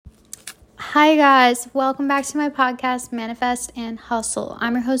Hi guys, welcome back to my podcast, Manifest and Hustle.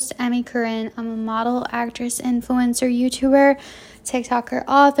 I'm your host, Emmy Curran. I'm a model, actress, influencer, YouTuber, TikToker,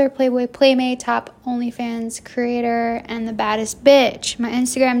 author, Playboy Playmate, top OnlyFans creator, and the baddest bitch. My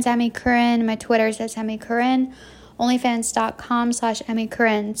Instagram's Emmy Curran. My Twitter's at Emmy Curran. OnlyFans.com/Emmy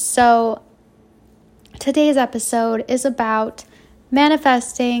Curran. So today's episode is about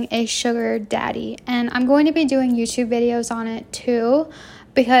manifesting a sugar daddy, and I'm going to be doing YouTube videos on it too,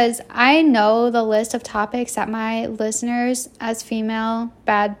 because I know the list of topics that my listeners as female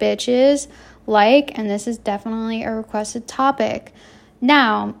bad bitches like, and this is definitely a requested topic.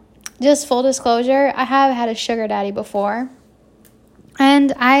 Now, just full disclosure, I have had a sugar daddy before,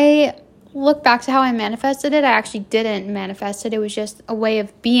 and I look back to how I manifested it. I actually didn't manifest it. It was just a way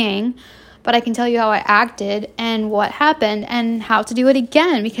of being, but I can tell you how I acted and what happened and how to do it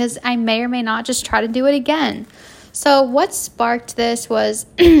again, because I may or may not just try to do it again. So what sparked this was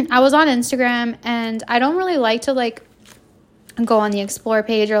I was on Instagram, and I don't really like to go on the explore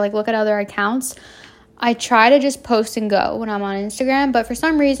page or look at other accounts. I try to just post and go when I'm on Instagram, but for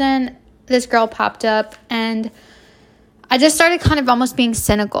some reason this girl popped up and I just started kind of almost being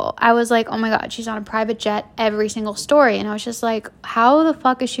cynical. I was like, oh my God, she's on a private jet every single story. And I was just like, how the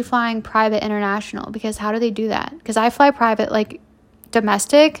fuck is she flying private international? Because how do they do that? Because I fly private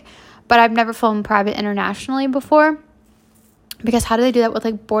domestic, but I've never flown private internationally before, because how do they do that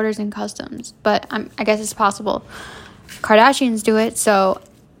with borders and customs? But I guess it's possible. Kardashians do it. So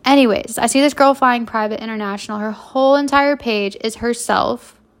anyways, I see this girl flying private international. Her whole entire page is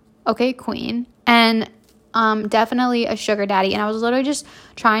herself. Okay, queen. And definitely a sugar daddy. And I was literally just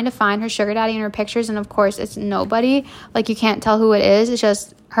trying to find her sugar daddy in her pictures. And of course it's nobody. You can't tell who it is. It's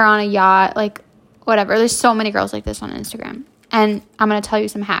just her on a yacht, whatever. There's so many girls like this on Instagram. And I'm going to tell you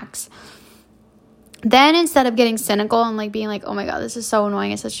some hacks. Then instead of getting cynical and being like, oh my God, this is so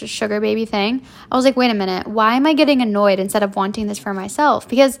annoying, it's such a sugar baby thing, I was like, wait a minute, why am I getting annoyed instead of wanting this for myself?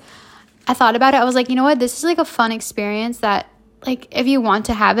 Because I thought about it. I was like, you know what? This is a fun experience that if you want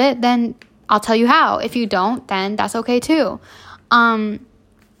to have it, then I'll tell you how. If you don't, then that's okay too. I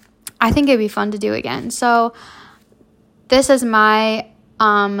think it'd be fun to do again. So this is my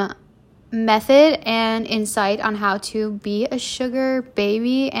method and insight on how to be a sugar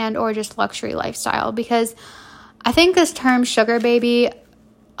baby and or just luxury lifestyle, because I think this term sugar baby,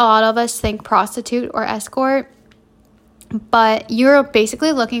 a lot of us think prostitute or escort, but you're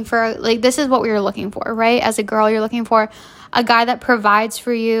basically looking for this is what we were looking for, right? As a girl, you're looking for a guy that provides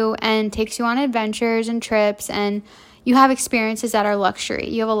for you and takes you on adventures and trips, and you have experiences that are luxury.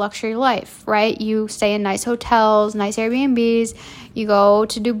 You have a luxury life, right? You stay in nice hotels, nice Airbnbs. You go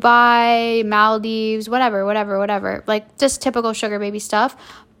to Dubai, Maldives, whatever. Just typical sugar baby stuff.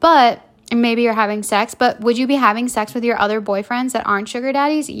 But maybe you're having sex. But would you be having sex with your other boyfriends that aren't sugar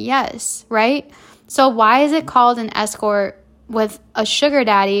daddies? Yes, right? So why is it called an escort with a sugar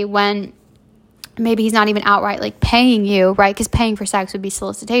daddy when maybe he's not even outright paying you, right? Because paying for sex would be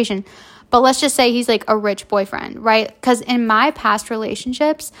solicitation. But let's just say he's a rich boyfriend, right? Because in my past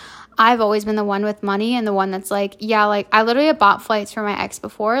relationships, I've always been the one with money and the one that's I literally bought flights for my ex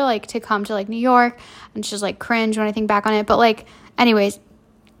before, to come to New York, and just cringe when I think back on it. But anyways,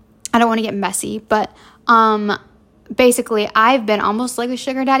 I don't want to get messy, but basically I've been almost like a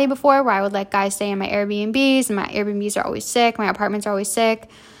sugar daddy before, where I would let guys stay in my Airbnbs, and my Airbnbs are always sick, my apartments are always sick.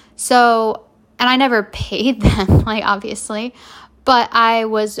 So, and I never paid them, obviously. But I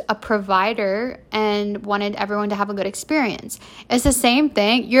was a provider and wanted everyone to have a good experience. It's the same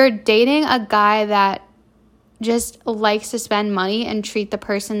thing. You're dating a guy that just likes to spend money and treat the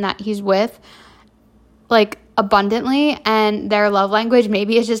person that he's with abundantly, and their love language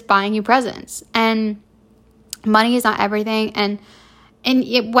maybe is just buying you presents. And money is not everything. And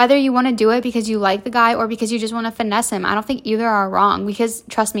whether you want to do it because you like the guy or because you just want to finesse him, I don't think either are wrong. Because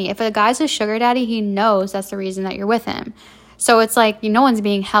trust me, if a guy's a sugar daddy, he knows that's the reason that you're with him. So it's no one's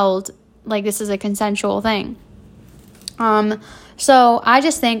being held this is a consensual thing. So I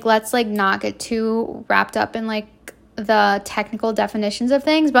just think let's not get too wrapped up in the technical definitions of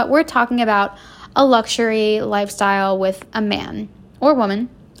things, but we're talking about a luxury lifestyle with a man or woman.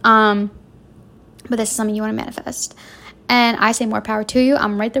 But this is something you want to manifest. And I say more power to you.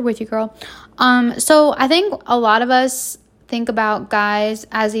 I'm right there with you, girl. So I think a lot of us think about guys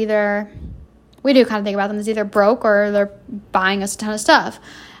as we do kind of think about them as either broke or they're buying us a ton of stuff.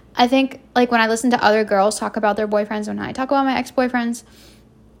 I think when I listen to other girls talk about their boyfriends, when I talk about my ex-boyfriends,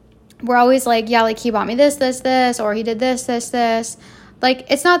 we're always he bought me this, or he did this.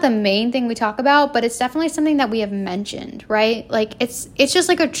 It's not the main thing we talk about, but it's definitely something that we have mentioned, right? It's just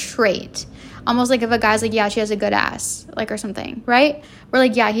a trait. Almost if a guy's yeah, she has a good ass, or something, right? We're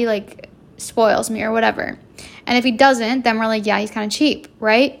yeah, he spoils me or whatever. And if he doesn't, then we're like, yeah, he's kind of cheap,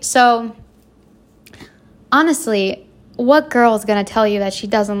 right? So honestly, what girl is going to tell you that she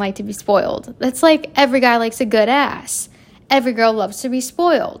doesn't like to be spoiled? It's like every guy likes a good ass. Every girl loves to be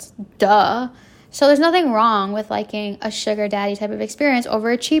spoiled. Duh. So there's nothing wrong with liking a sugar daddy type of experience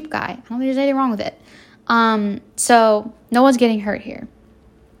over a cheap guy. I don't think there's anything wrong with it. So no one's getting hurt here.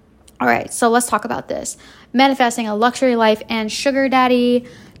 All right, so let's talk about this. Manifesting a luxury life and sugar daddy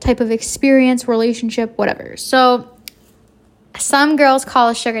type of experience, relationship, whatever. So some girls call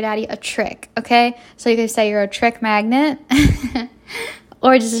a sugar daddy a trick, okay? So you could say you're a trick magnet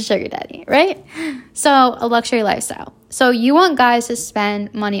or just a sugar daddy, right? So a luxury lifestyle. So you want guys to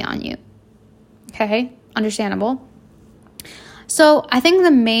spend money on you, okay? Understandable. So I think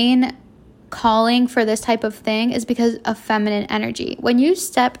the main calling for this type of thing is because of feminine energy. When you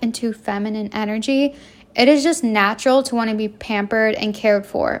step into feminine energy, it is just natural to want to be pampered and cared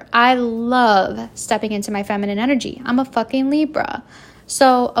for. I love stepping into my feminine energy. I'm a fucking Libra.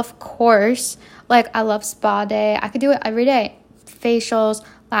 So, of course, like, I love spa day. I could do it every day. Facials,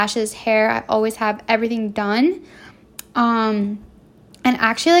 lashes, hair. I always have everything done. And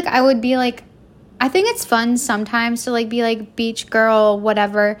actually, like, I would be like, I think it's fun sometimes to, like, be like beach girl,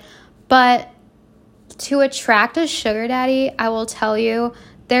 whatever. But to attract a sugar daddy, I will tell you,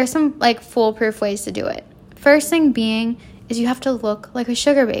 there's some like foolproof ways to do it. First thing being is you have to look like a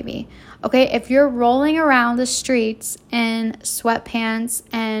sugar baby. Okay, if you're rolling around the streets in sweatpants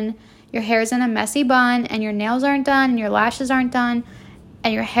and your hair's in a messy bun and your nails aren't done and your lashes aren't done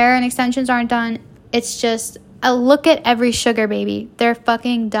and your hair and extensions aren't done, it's just a look at every sugar baby. They're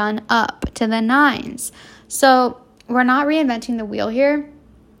fucking done up to the nines. So we're not reinventing the wheel here.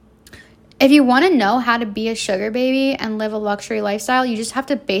 If you want to know how to be a sugar baby and live a luxury lifestyle, you just have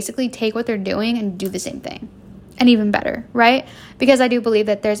to basically take what they're doing and do the same thing. And even better, right? Because I do believe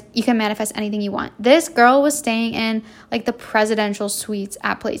that you can manifest anything you want. This girl was staying in like the presidential suites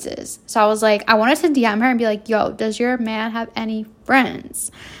at places. So I was like, I wanted to DM her and be like, yo, does your man have any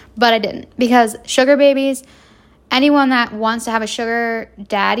friends? But I didn't, because sugar babies, anyone that wants to have a sugar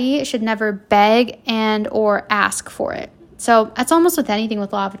daddy should never beg and or ask for it. So that's almost with anything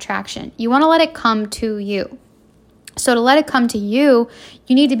with law of attraction. You want to let it come to you. So to let it come to you,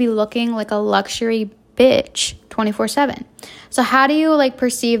 you need to be looking like a luxury bitch 24/7. So how do you like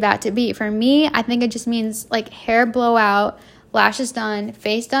perceive that to be? For me, I think it just means like hair blowout, lashes done,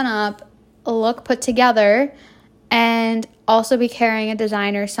 face done up, a look put together, and also be carrying a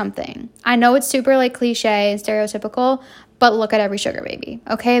designer something. I know it's super like cliche and stereotypical, but look at every sugar baby,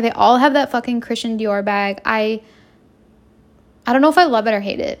 okay? They all have that fucking Christian Dior bag. I don't know if I love it or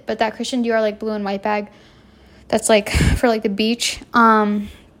hate it, but that Christian Dior like blue and white bag that's like for like the beach,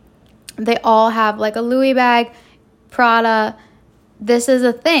 they all have like a Louis bag, Prada. This is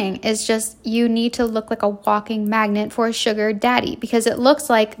a thing. It's just you need to look like a walking magnet for a sugar daddy, because it looks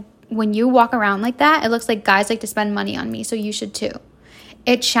like when you walk around like that, it looks like guys like to spend money on me, so you should too.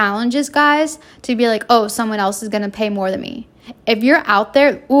 It challenges guys to be like, oh, someone else is going to pay more than me. If you're out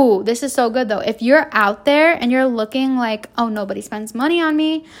there, ooh, this is so good though. If you're out there and you're looking like, oh, nobody spends money on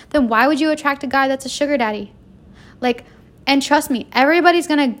me, then why would you attract a guy that's a sugar daddy? Like, and trust me, everybody's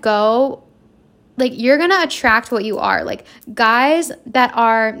going to go, like, you're going to attract what you are. Like, guys that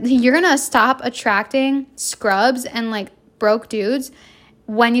are, you're going to stop attracting scrubs and like broke dudes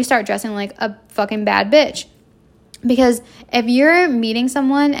when you start dressing like a fucking bad bitch. Because if you're meeting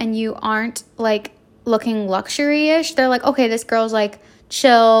someone and you aren't like looking luxury-ish, they're like, okay, this girl's like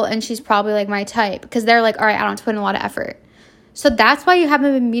chill and she's probably like my type, because they're like, all right, I don't have to put in a lot of effort. So that's why you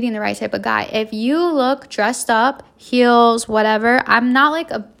haven't been meeting the right type of guy. If you look dressed up, heels, whatever, I'm not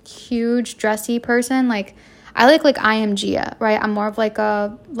like a huge dressy person. Like, I like I am Gia, right? I'm more of like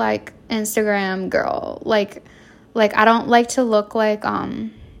a like Instagram girl. Like I don't like to look like I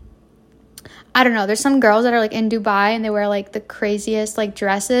don't know. There's some girls that are like in Dubai and they wear like the craziest like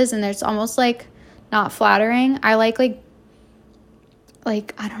dresses, and it's almost like not flattering. I like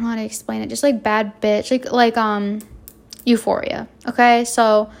I don't know how to explain it. Just like bad bitch, like Euphoria. Okay,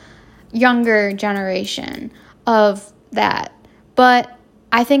 so younger generation of that. But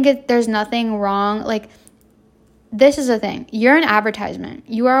I think there's nothing wrong. Like, this is the thing. You're an advertisement.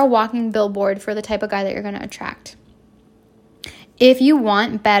 You are a walking billboard for the type of guy that you're going to attract. If you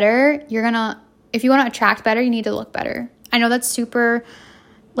want better, if you want to attract better, you need to look better. I know that's super,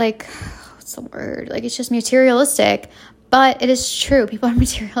 like, what's the word? Like, it's just materialistic, But it is true. People are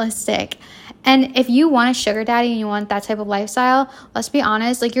materialistic. And if you want a sugar daddy and you want that type of lifestyle, let's be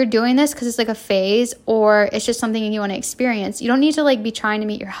honest, like, you're doing this because it's like a phase, or it's just something you want to experience. You don't need to like be trying to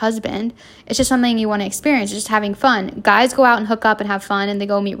meet your husband. It's just something you want to experience. It's just having fun. Guys go out and hook up and have fun, and they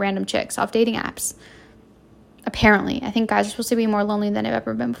go meet random chicks off dating apps. Apparently. I think guys are supposed to be more lonely than I've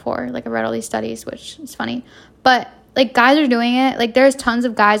ever been before. Like, I read all these studies, which is funny. But like, guys are doing it. Like, there's tons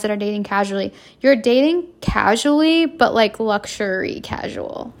of guys that are dating casually. You're dating casually, but like luxury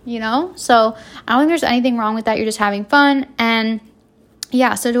casual, you know? So I don't think there's anything wrong with that. You're just having fun. And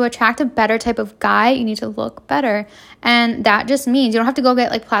yeah, so to attract a better type of guy, you need to look better. And that just means you don't have to go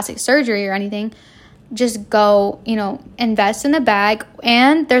get like plastic surgery or anything. Just go, you know, invest in a bag.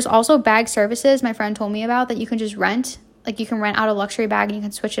 And there's also bag services my friend told me about that you can just rent. Like, you can rent out a luxury bag and you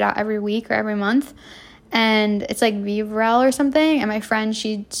can switch it out every week or every month. And it's like Vivrel or something. And my friend,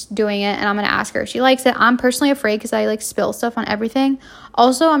 she's doing it, and I'm going to ask her if she likes it. I'm personally afraid because I like spill stuff on everything.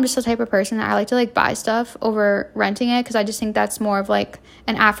 Also, I'm just the type of person that I like to like buy stuff over renting it, because I just think that's more of like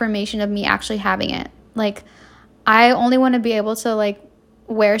an affirmation of me actually having it. Like, I only want to be able to like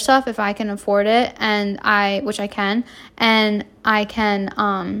wear stuff if I can afford it, which I can, and I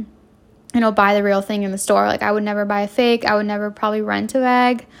can, you know, buy the real thing in the store. Like, I would never buy a fake. I would never probably rent a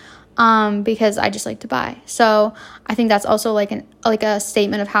bag. Because I just like to buy. So I think that's also like a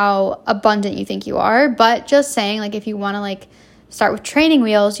statement of how abundant you think you are. But just saying, like, if you want to like start with training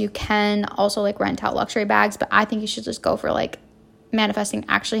wheels, you can also like rent out luxury bags. But I think you should just go for like manifesting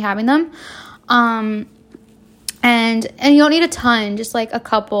actually having them. And you don't need a ton, just like a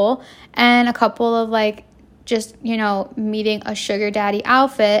couple of like just, you know, meeting a sugar daddy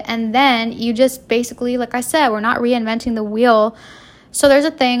outfit. And then you just basically, like I said, we're not reinventing the wheel. So there's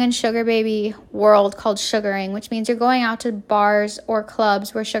a thing in sugar baby world called sugaring, which means you're going out to bars or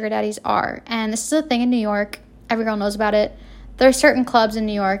clubs where sugar daddies are. And this is a thing in New York. Every girl knows about it. There are certain clubs in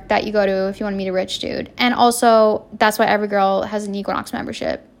New York that you go to if you want to meet a rich dude. And also, that's why every girl has an Equinox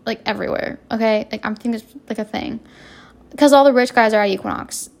membership, like everywhere, okay? Like, I'm thinking it's like a thing. Because all the rich guys are at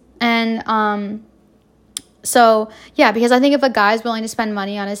Equinox. And, so, yeah, because I think if a guy's willing to spend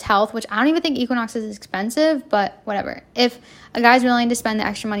money on his health, which I don't even think Equinox is expensive, but whatever. If a guy's willing to spend the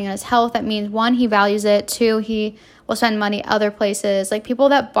extra money on his health, that means, one, he values it. Two, he will spend money other places. Like, people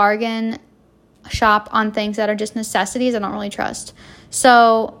that bargain shop on things that are just necessities, I don't really trust.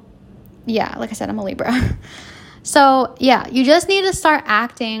 So, yeah, like I said, I'm a Libra. So, yeah, you just need to start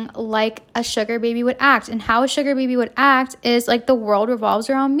acting like a sugar baby would act. And how a sugar baby would act is like, the world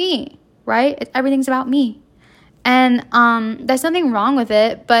revolves around me, right? Everything's about me. And there's nothing wrong with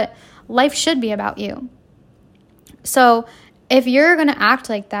it, but life should be about you. So if you're going to act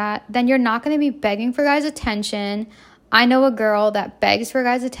like that, then you're not going to be begging for guys' attention. I know a girl that begs for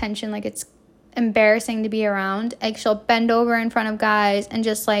guys' attention like it's embarrassing to be around. Like, she'll bend over in front of guys and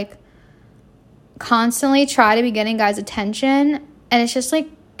just like constantly try to be getting guys' attention. And it's just like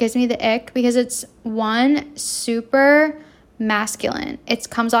gives me the ick, because it's, one, super masculine. It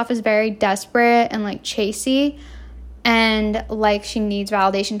comes off as very desperate and like chasey, and like she needs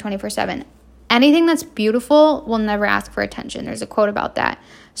validation 24/7. Anything that's beautiful will never ask for attention. There's a quote about that.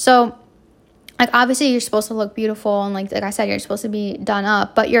 So like, obviously you're supposed to look beautiful, and like I said, you're supposed to be done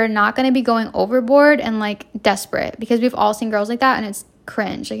up, but you're not going to be going overboard and like desperate, because we've all seen girls like that, and it's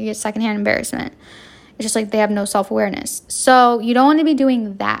cringe. Like, you get secondhand embarrassment. It's just like they have no self-awareness. So you don't want to be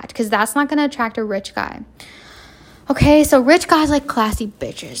doing that, because that's not going to attract a rich guy. Okay, so rich guys like classy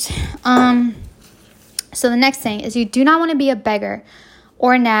bitches. So the next thing is, you do not want to be a beggar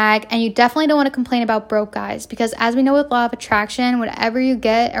or nag, and you definitely don't want to complain about broke guys, because as we know with law of attraction, whatever you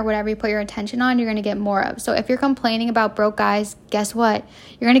get or whatever you put your attention on, you're going to get more of. So if you're complaining about broke guys, guess what?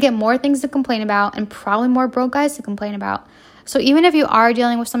 You're going to get more things to complain about, and probably more broke guys to complain about. So even if you are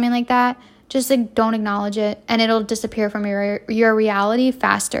dealing with something like that, just like don't acknowledge it, and it'll disappear from your reality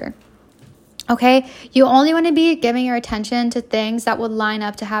faster. Okay, you only want to be giving your attention to things that would line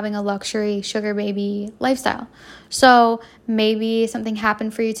up to having a luxury sugar baby lifestyle. So maybe something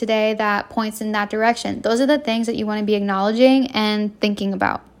happened for you today that points in that direction. Those are the things that you want to be acknowledging and thinking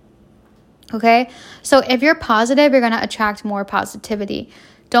about. Okay, so if you're positive, you're going to attract more positivity.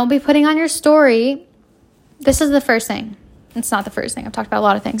 Don't be putting on your story. This is the first thing. It's not the first thing. I've talked about a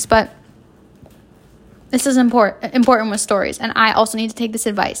lot of things, but this is important with stories. And I also need to take this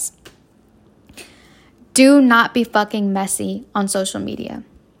advice. Do not be fucking messy on social media.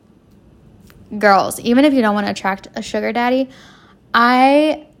 Girls, even if you don't want to attract a sugar daddy,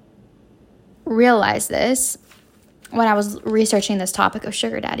 I realized this when I was researching this topic of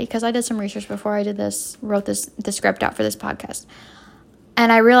sugar daddy, because I did some research before I did this, wrote the script out for this podcast. And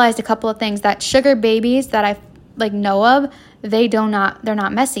I realized a couple of things, that sugar babies that like know of, they're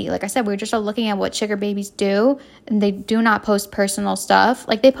not messy. Like I said, we're just looking at what sugar babies do, and they do not post personal stuff.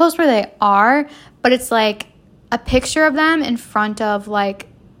 Like they post where they are, but it's like a picture of them in front of like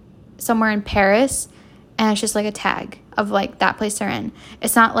somewhere in Paris, and it's just like a tag of like that place they're in.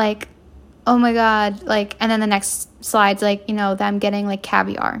 It's not like, oh my God, like, and then the next slide's like, you know, them getting like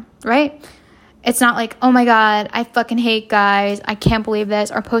caviar, right? It's not like, oh my God, I fucking hate guys, I can't believe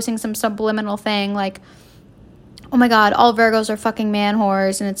this, or posting some subliminal thing like, oh my God, all Virgos are fucking man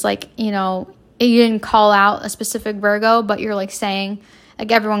whores, and it's like, you know, you didn't call out a specific Virgo, but you're like saying,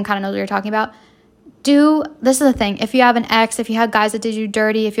 like everyone kind of knows what you're talking about. This is the thing, if you have an ex, if you have guys that did you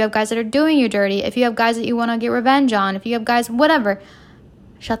dirty, if you have guys that are doing you dirty, if you have guys that you want to get revenge on, if you have guys, whatever,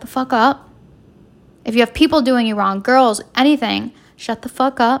 shut the fuck up. If you have people doing you wrong, girls, anything, shut the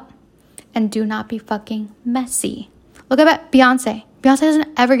fuck up and do not be fucking messy. Look at Beyonce. Beyonce doesn't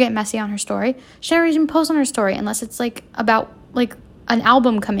ever get messy on her story. She never even posts on her story unless it's like about like an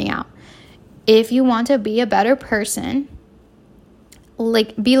album coming out. If you want to be a better person,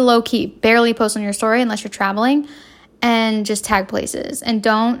 like be low key, barely post on your story unless you're traveling, and just tag places, and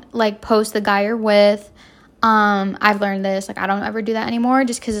don't like post the guy you're with. I've learned this, like I don't ever do that anymore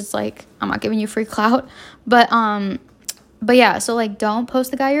just because it's like I'm not giving you free clout, but yeah, so like don't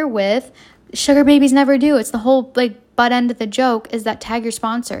post the guy you're with. Sugar babies never do. It's the whole like butt end of the joke is that tag your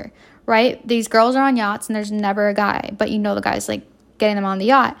sponsor, right? These girls are on yachts and there's never a guy, but you know the guy's like getting them on the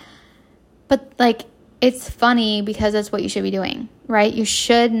yacht. But like it's funny because that's what you should be doing, right? You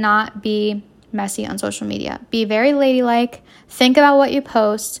should not be messy on social media. Be very ladylike. Think about what you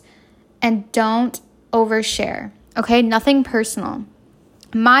post and don't overshare, okay? Nothing personal.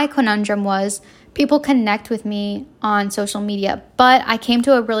 My conundrum was people connect with me on social media, but I came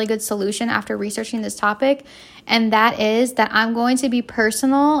to a really good solution after researching this topic, and that is that I'm going to be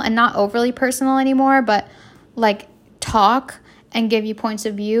personal and not overly personal anymore, but like talk and give you points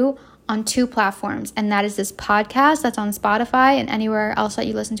of view on 2 platforms, and that is this podcast that's on Spotify and anywhere else that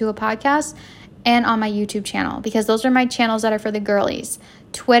you listen to a podcast, and on my YouTube channel, because those are my channels that are for the girlies.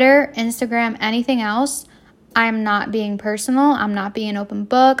 Twitter, Instagram, anything else, I'm not being personal. I'm not being an open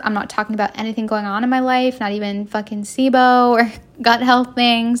book. I'm not talking about anything going on in my life, not even fucking SIBO or gut health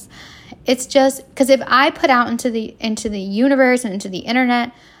things. It's just because if I put out into the universe and into the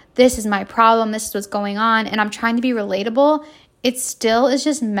internet, this is my problem, this is what's going on, and I'm trying to be relatable, it still is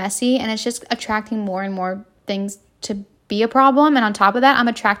just messy, and it's just attracting more and more things to be a problem. And on top of that, I'm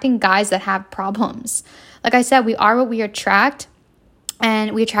attracting guys that have problems. Like I said, we are what we attract,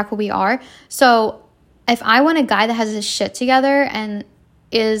 and we attract what we are. So if I want a guy that has his shit together and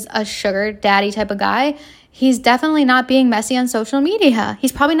is a sugar daddy type of guy, he's definitely not being messy on social media.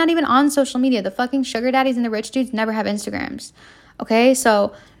 He's probably not even on social media. The fucking sugar daddies and the rich dudes never have Instagrams. Okay,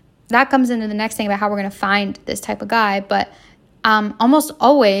 so that comes into the next thing about how we're going to find this type of guy. But almost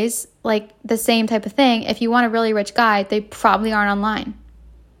always, like the same type of thing, if you want a really rich guy, they probably aren't online.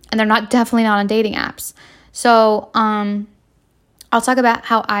 And they're definitely not on dating apps. So I'll talk about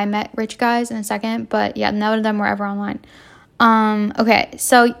how I met rich guys in a second. But yeah, none of them were ever online. Okay,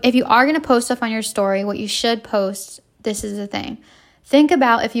 so if you are going to post stuff on your story, what you should post, this is the thing. Think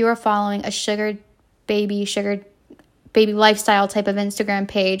about if you were following a sugar baby lifestyle type of Instagram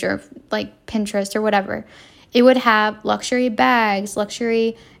page or like Pinterest or whatever. It would have luxury bags,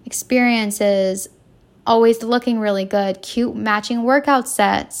 luxury experiences, always looking really good, cute matching workout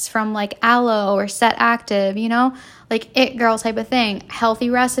sets from like Alo or Set Active, you know, like it girl type of thing, healthy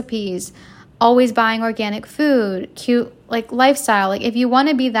recipes, always buying organic food, cute like lifestyle. Like if you want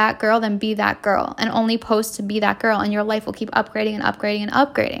to be that girl, then be that girl and only post to be that girl, and your life will keep upgrading and upgrading and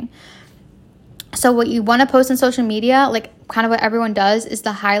upgrading. So what you want to post on social media, like kind of what everyone does, is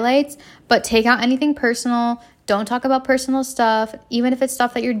the highlights, but take out anything personal. Don't talk about personal stuff. Even if it's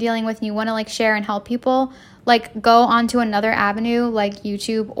stuff that you're dealing with and you want to like share and help people, like go onto another avenue like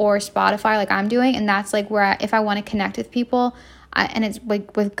YouTube or Spotify like I'm doing. And that's like where if I want to connect with people and it's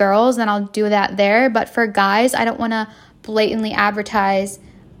like with girls, then I'll do that there. But for guys, I don't want to blatantly advertise,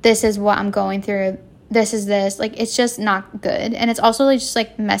 this is what I'm going through, this is this. Like it's just not good. And it's also like just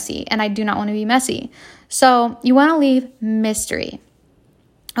like messy, and I do not want to be messy. So you want to leave mystery.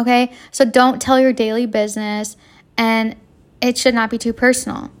 Okay, so don't tell your daily business, and it should not be too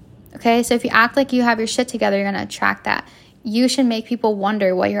personal. Okay, so if you act like you have your shit together, you're going to attract that. You should make people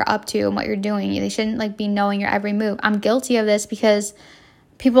wonder what you're up to and what you're doing. They shouldn't like be knowing your every move. I'm guilty of this because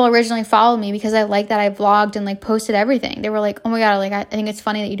people originally followed me because I like that I vlogged and like posted everything. They were like, oh my God, like I think it's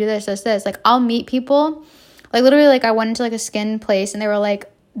funny that you do this. Like I'll meet people, like literally like I went into like a skin place and they were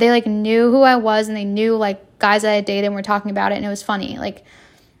like, they like knew who I was and they knew like guys that I dated and were talking about it, and it was funny. Like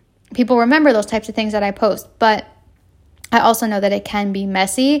people remember those types of things that I post. But I also know that it can be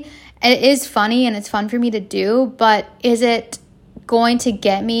messy. It is funny and it's fun for me to do, but is it going to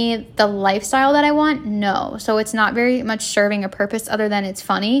get me the lifestyle that I want? No. So it's not very much serving a purpose other than it's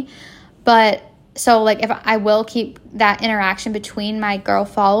funny. But so like if I will keep that interaction between my girl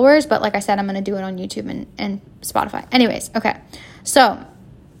followers, but like I said, I'm going to do it on YouTube and Spotify. Anyways, okay. So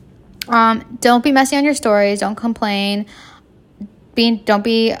don't be messy on your stories. Don't complain. Don't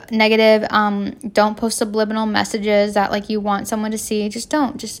be negative. Don't post subliminal messages that like you want someone to see. Just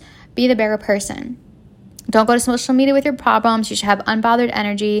be the bigger person. Don't go to social media with your problems. You should have unbothered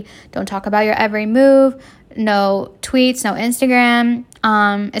energy. Don't talk about your every move. No tweets, no Instagram.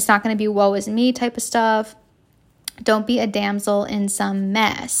 It's not going to be woe is me type of stuff. Don't be a damsel in some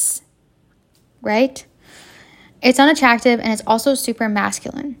mess. Right? It's unattractive and it's also super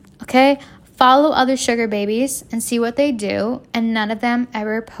masculine. Okay? Follow other sugar babies and see what they do. And none of them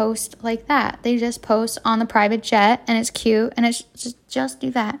ever post like that. They just post on the private jet and it's cute and it's just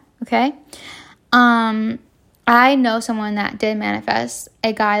do that. Okay? I know someone that did manifest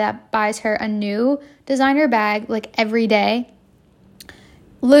a guy that buys her a new designer bag like every day.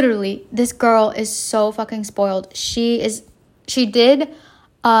 Literally, this girl is so fucking spoiled. She did,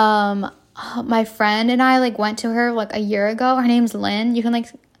 my friend and I like went to her like a year ago. Her name's Lynn. You can like,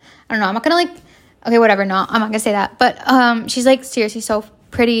 I don't know. I'm not gonna okay, whatever. No, I'm not gonna say that. But, she's like seriously so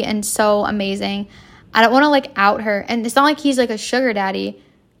pretty and so amazing. I don't want to like out her. And it's not like he's like a sugar daddy.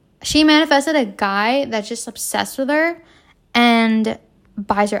 She manifested a guy that's just obsessed with her and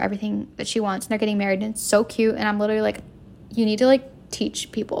buys her everything that she wants. And they're getting married and it's so cute. And I'm literally like, you need to like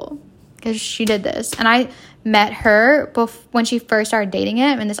teach people because she did this. And I met her when she first started dating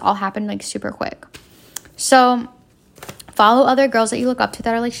him and this all happened like super quick. So follow other girls that you look up to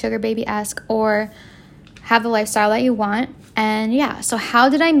that are like sugar baby-esque or have the lifestyle that you want. And yeah, so how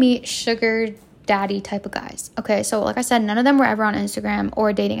did I meet sugar daddy type of guys? Okay, so like I said, none of them were ever on Instagram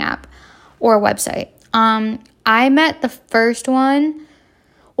or a dating app or a website. I met the first one.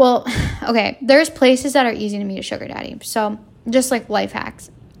 Well, okay, there's places that are easy to meet a sugar daddy. So just like life hacks,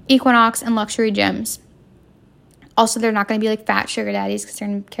 Equinox and luxury gyms. Also, they're not going to be like fat sugar daddies because they're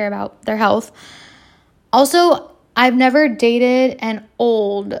going to care about their health. Also, I've never dated an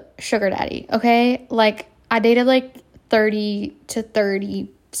old sugar daddy, okay? Like, I dated like 30 to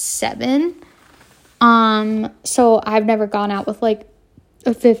 37. So I've never gone out with like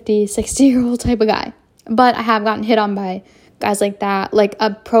a 50, 60-year-old type of guy. But I have gotten hit on by guys like that, like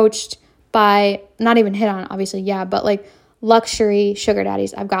approached by, not even hit on, obviously, yeah, but like luxury sugar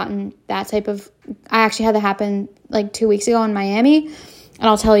daddies. I've gotten that type of, I actually had that happen like 2 weeks ago in Miami. And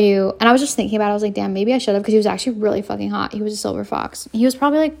I'll tell you, and I was just thinking about it, I was like, damn, maybe I should have, because he was actually really fucking hot. He was a silver fox. He was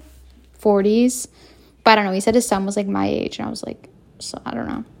probably like 40s, but I don't know. He said his son was like my age, and I was like, so I don't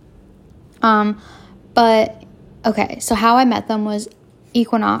know. But okay, so how I met them was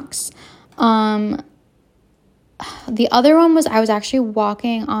Equinox. The other one was I was actually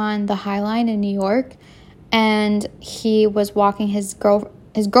walking on the High Line in New York, and he was walking his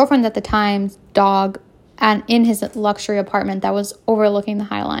girlfriend at the time's dog, and in his luxury apartment that was overlooking the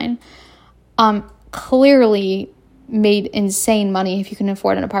High Line. Clearly made insane money if you can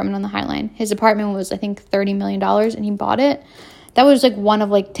afford an apartment on the High Line. His apartment was, I think, $30 million, and he bought it. That was like one of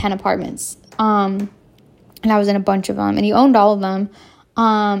like 10 apartments. And I was in a bunch of them, and he owned all of them.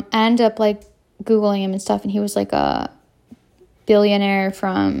 I ended up like Googling him and stuff, and he was like a billionaire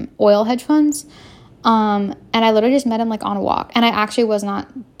from oil hedge funds. And I literally just met him like on a walk, and I actually was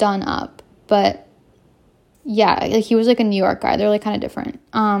not done up, but yeah, like he was like a New York guy. They're like kind of different.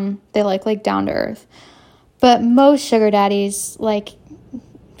 They like down to earth, but most sugar daddies, like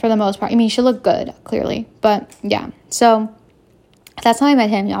for the most part, I mean, you should look good clearly, but yeah. So that's how I met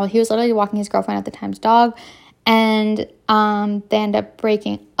him. Y'all. He was literally walking his girlfriend at the time's dog, and they ended up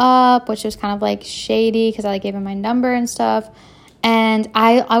breaking up, which was kind of like shady because I like gave him my number and stuff. And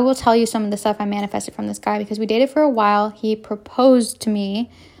I will tell you some of the stuff I manifested from this guy because we dated for a while. He proposed to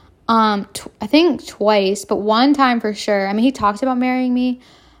me, I think twice, but one time for sure. I mean, he talked about marrying me,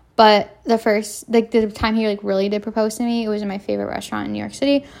 but the time he like really did propose to me, it was in my favorite restaurant in New York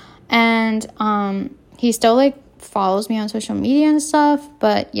City. And he still like follows me on social media and stuff.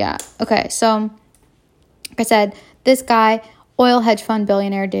 But yeah, okay. So like I said, this guy, oil hedge fund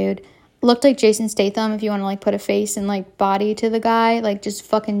billionaire dude, looked like Jason Statham if you want to like put a face and like body to the guy, like just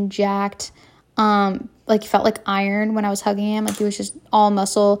fucking jacked. Like felt like iron when I was hugging him. Like he was just all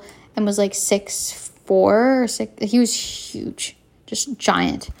muscle and was like 6'4" or 6. He was huge, just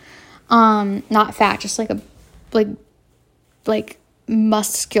giant. Not fat, just like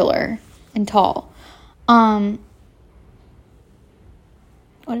muscular and tall.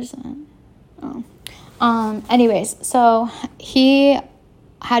 What is that? Anyways, so he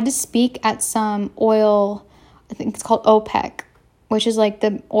had to speak at some oil, I think it's called OPEC, which is like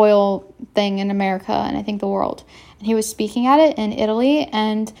the oil thing in America and I think the world. And he was speaking at it in Italy,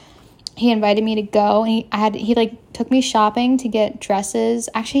 and he invited me to go, and he like took me shopping to get dresses.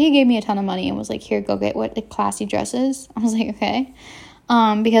 Actually, he gave me a ton of money and was like, here, go get what, like, classy dresses. I was like, okay.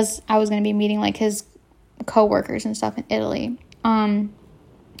 Because I was going to be meeting like his co-workers and stuff in Italy. And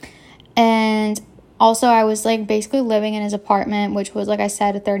also I was like basically living in his apartment, which was, like I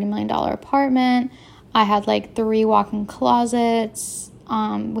said, a $30 million apartment. I had like 3 walk-in closets.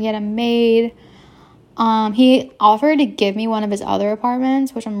 We had a maid. He offered to give me one of his other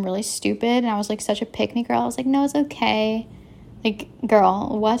apartments, which I'm really stupid. And I was like such a pick-me girl. I was like, no, it's okay. Like,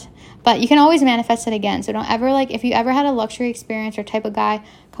 girl, what? But you can always manifest it again. So don't ever, like, if you ever had a luxury experience or type of guy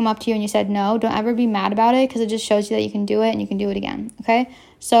come up to you and you said no, don't ever be mad about it, because it just shows you that you can do it and you can do it again. Okay?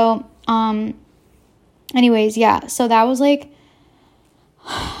 So, anyways, yeah. So that was like,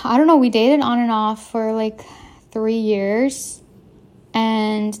 I don't know. We dated on and off for like 3 years.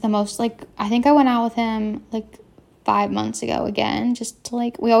 And the most, like, I think I went out with him like 5 months ago again, just to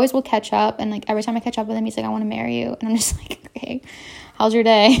like, we always will catch up, and like every time I catch up with him, he's like, I want to marry you, and I'm just like, okay, how's your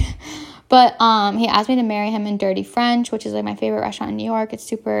day? But he asked me to marry him in Dirty French, which is like my favorite restaurant in New York. It's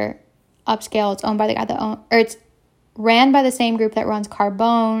super upscale. It's owned by the guy it's ran by the same group that runs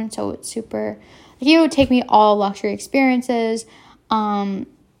Carbone, so it's super, like, he would take me all luxury experiences.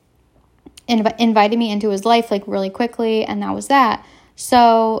 Invited me into his life like really quickly, and that was that.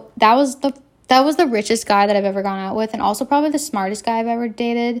 So that was the richest guy that I've ever gone out with, and also probably the smartest guy I've ever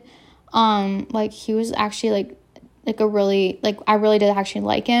dated. Like, he was actually like a really, like, I really did actually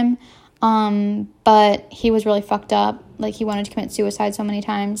like him. But he was really fucked up. Like, he wanted to commit suicide so many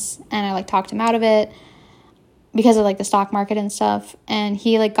times, and I like talked him out of it because of like the stock market and stuff. And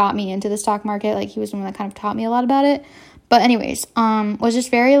he like got me into the stock market. Like, he was the one that kind of taught me a lot about it. But anyways, was just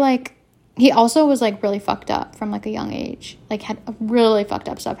very like, he also was like really fucked up from like a young age, like had really fucked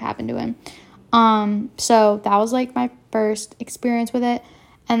up stuff happen to him. So that was like my first experience with it.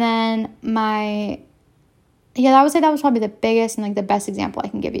 And then I would say that was probably the biggest and like the best example I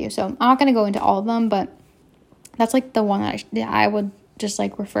can give you. So I'm not going to go into all of them, but that's like the one that I would just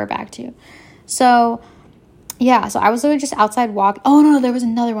like refer back to. So yeah, so I was literally just outside walking. Oh no, there was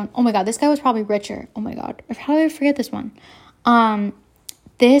another one. Oh my God, this guy was probably richer. Oh my God, how did I forget this one?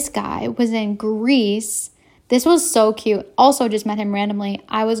 This guy was in Greece. This was so cute. Also just met him randomly.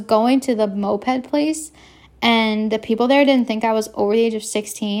 I was going to the moped place, and the people there didn't think I was over the age of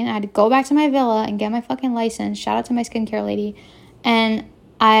 16. I had to go back to my villa and get my fucking license. Shout out to my skincare lady. And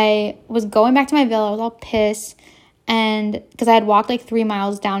I was going back to my villa. I was all pissed. And because I had walked like 3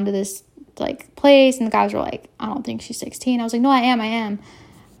 miles down to this like place, and the guys were like, I don't think she's 16. I was like, no, I am.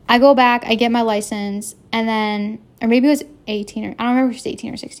 I go back, I get my license, and then, or maybe it was 18, or I don't remember if it was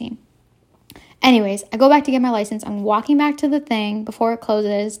 18 or 16. Anyways, I go back to get my license. I'm walking back to the thing before it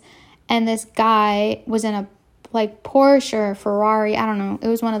closes, and this guy was in a like Porsche or Ferrari. I don't know. It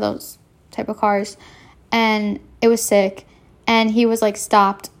was one of those type of cars, and it was sick. And he was like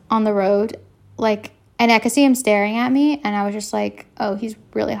stopped on the road, like, and I could see him staring at me, and I was just like, oh, he's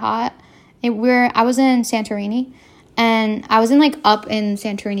really hot. I was in Santorini, and I wasn't like up in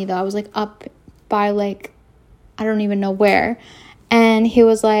Santorini though. I was like up by like, I don't even know where. And he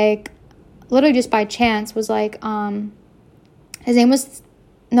was like, literally just by chance, was like, his name was,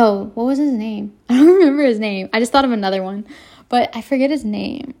 no, what was his name? I don't remember his name. I just thought of another one, but I forget his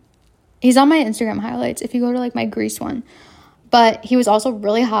name. He's on my Instagram highlights if you go to like my Greece one. But he was also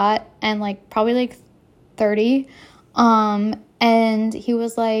really hot and like probably like 30. And he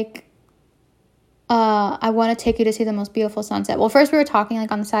was like, I want to take you to see the most beautiful sunset. Well, first we were talking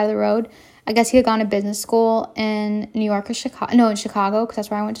like on the side of the road. I guess he had gone to business school in New York or Chicago. No, in Chicago, because that's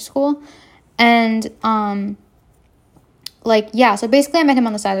where I went to school. And, like, yeah, so basically I met him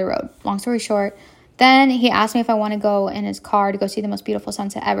on the side of the road. Long story short. Then he asked me if I want to go in his car to go see the most beautiful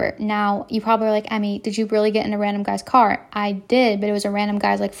sunset ever. Now, you probably are like, Emmy, did you really get in a random guy's car? I did, but it was a random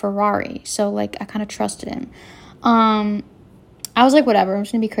guy's, like, Ferrari. So, like, I kind of trusted him. I was like, whatever, I'm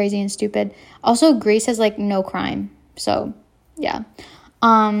just gonna be crazy and stupid. Also, Greece has, like, no crime. So, yeah.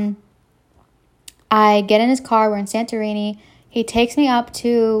 I get in his car. We're in Santorini. He takes me up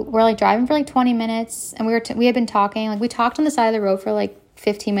to, we're, like, driving for, like, 20 minutes. And we had been talking. Like, we talked on the side of the road for, like,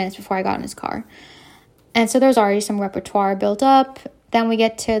 15 minutes before I got in his car. And so there's already some repertoire built up. Then we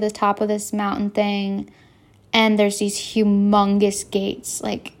get to the top of this mountain thing, and there's these humongous gates.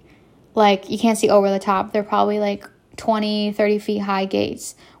 Like you can't see over the top. They're probably like 20, 30 feet high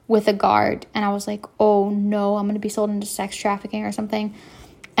gates with a guard. And I was like, oh no, I'm going to be sold into sex trafficking or something.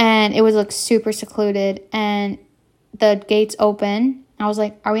 And it was like super secluded, and the gates open. I was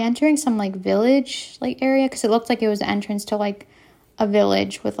like, are we entering some like village like area? Because it looked like it was the entrance to like a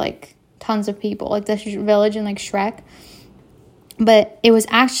village with like tons of people, like the village in like Shrek. But it was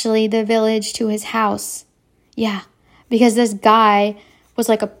actually the village to his house. Yeah, because this guy was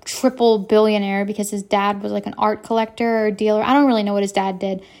like a triple billionaire because his dad was like an art collector or dealer. I don't really know what his dad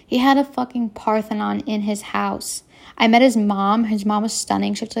did. He had a fucking Parthenon in his house. I met his mom. His mom was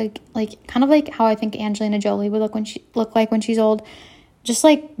stunning. She looked like kind of like how I think Angelina Jolie would look like when she's old. Just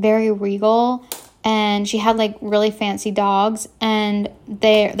like very regal. And she had like really fancy dogs, and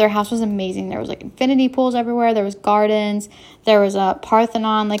their house was amazing. There was like infinity pools everywhere. There was gardens. There was a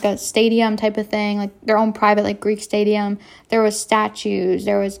Parthenon, like a stadium type of thing, like their own private like Greek stadium. There was statues.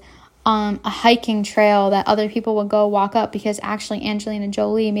 There was a hiking trail that other people would go walk up, because actually Angelina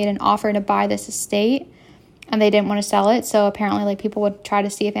Jolie made an offer to buy this estate, and they didn't want to sell it. So apparently like people would try to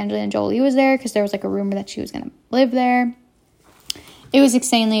see if Angelina Jolie was there, because there was like a rumor that she was going to live there. It was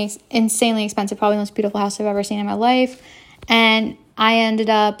insanely expensive, probably the most beautiful house I've ever seen in my life. And I ended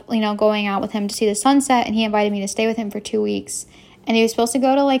up, going out with him to see the sunset, and he invited me to stay with him for 2 weeks. And he was supposed to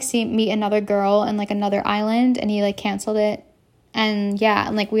go to like meet another girl in like another island, and he like canceled it. And yeah,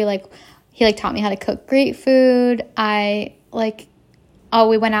 and like he like taught me how to cook great food.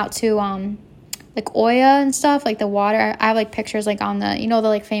 We went out to like Oya and stuff, like the water. I have like pictures like on the the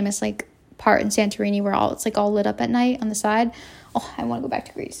like famous like part in Santorini where it's like all lit up at night on the side. Oh, I want to go back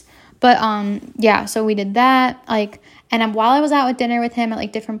to Greece. But yeah, so we did that. And while I was out at dinner with him at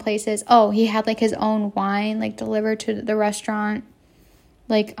like different places, he had like his own wine like delivered to the restaurant.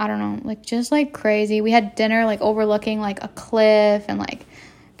 Like, I don't know, like just like crazy. We had dinner like overlooking like a cliff and like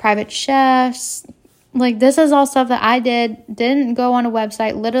private chefs. Like, this is all stuff that I didn't go on a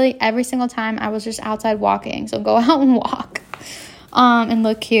website. Literally every single time I was just outside walking. So go out and walk and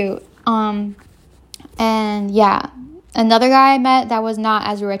look cute. And yeah. Another guy I met that was not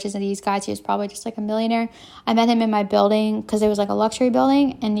as rich as these guys. He was probably just like a millionaire. I met him in my building because it was like a luxury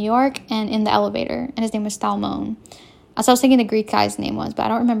building in New York, and in the elevator. And his name was Thalmon. So I was thinking the Greek guy's name was, but I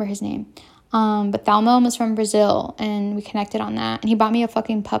don't remember his name. But Thalmon was from Brazil, and we connected on that. And he bought me a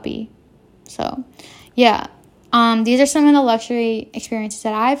fucking puppy. So yeah. These are some of the luxury experiences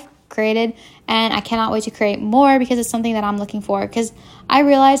that I've created, and I cannot wait to create more because it's something that I'm looking for. Because I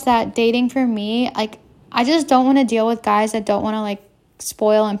realized that dating for me, like, I just don't want to deal with guys that don't want to like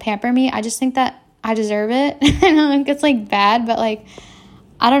spoil and pamper me. I just think that I deserve it. And I think it's like bad, but like,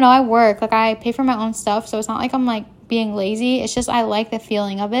 I don't know, I work. Like, I pay for my own stuff, so it's not like I'm like being lazy. It's just I like the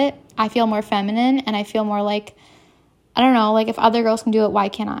feeling of it. I feel more feminine, and I feel more like, I don't know, like if other girls can do it, why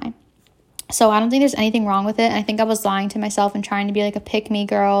can't I? So I don't think there's anything wrong with it. And I think I was lying to myself and trying to be like a pick-me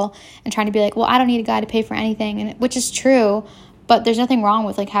girl and trying to be like, well, I don't need a guy to pay for anything, and which is true, but there's nothing wrong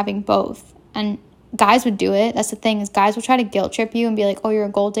with like having both. And guys would do it. That's the thing, is guys will try to guilt trip you and be like, oh, you're a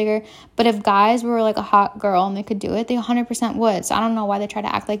gold digger. But if guys were like a hot girl and they could do it, they 100% would. So I don't know why they try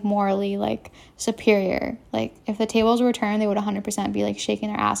to act like morally like superior. Like, if the tables were turned, they would 100% be like shaking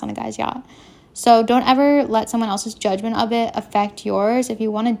their ass on a guy's yacht. So don't ever let someone else's judgment of it affect yours. If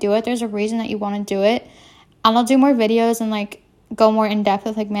you want to do it, there's a reason that you want to do it. And I'll do more videos and like go more in depth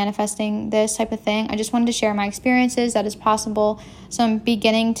with like manifesting this type of thing. I just wanted to share my experiences. That is possible. Some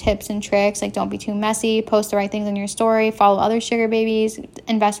beginning tips and tricks, like don't be too messy, post the right things in your story, follow other sugar babies,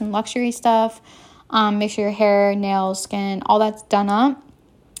 invest in luxury stuff, make sure your hair, nails, skin, all that's done up.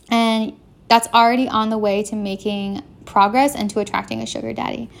 And that's already on the way to making progress and to attracting a sugar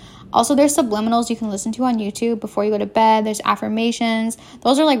daddy. Also, there's subliminals you can listen to on YouTube before you go to bed. There's affirmations.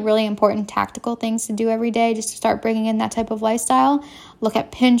 Those are like really important tactical things to do every day just to start bringing in that type of lifestyle. Look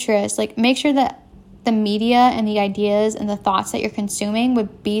at Pinterest. Like, make sure that the media and the ideas and the thoughts that you're consuming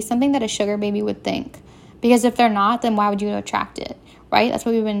would be something that a sugar baby would think. Because if they're not, then why would you attract it, right? That's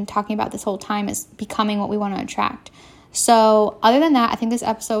what we've been talking about this whole time, is becoming what we want to attract. So other than that, I think this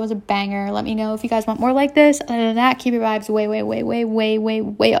episode was a banger. Let me know if you guys want more like this. Other than that, keep your vibes way, way, way, way, way, way,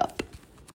 way up.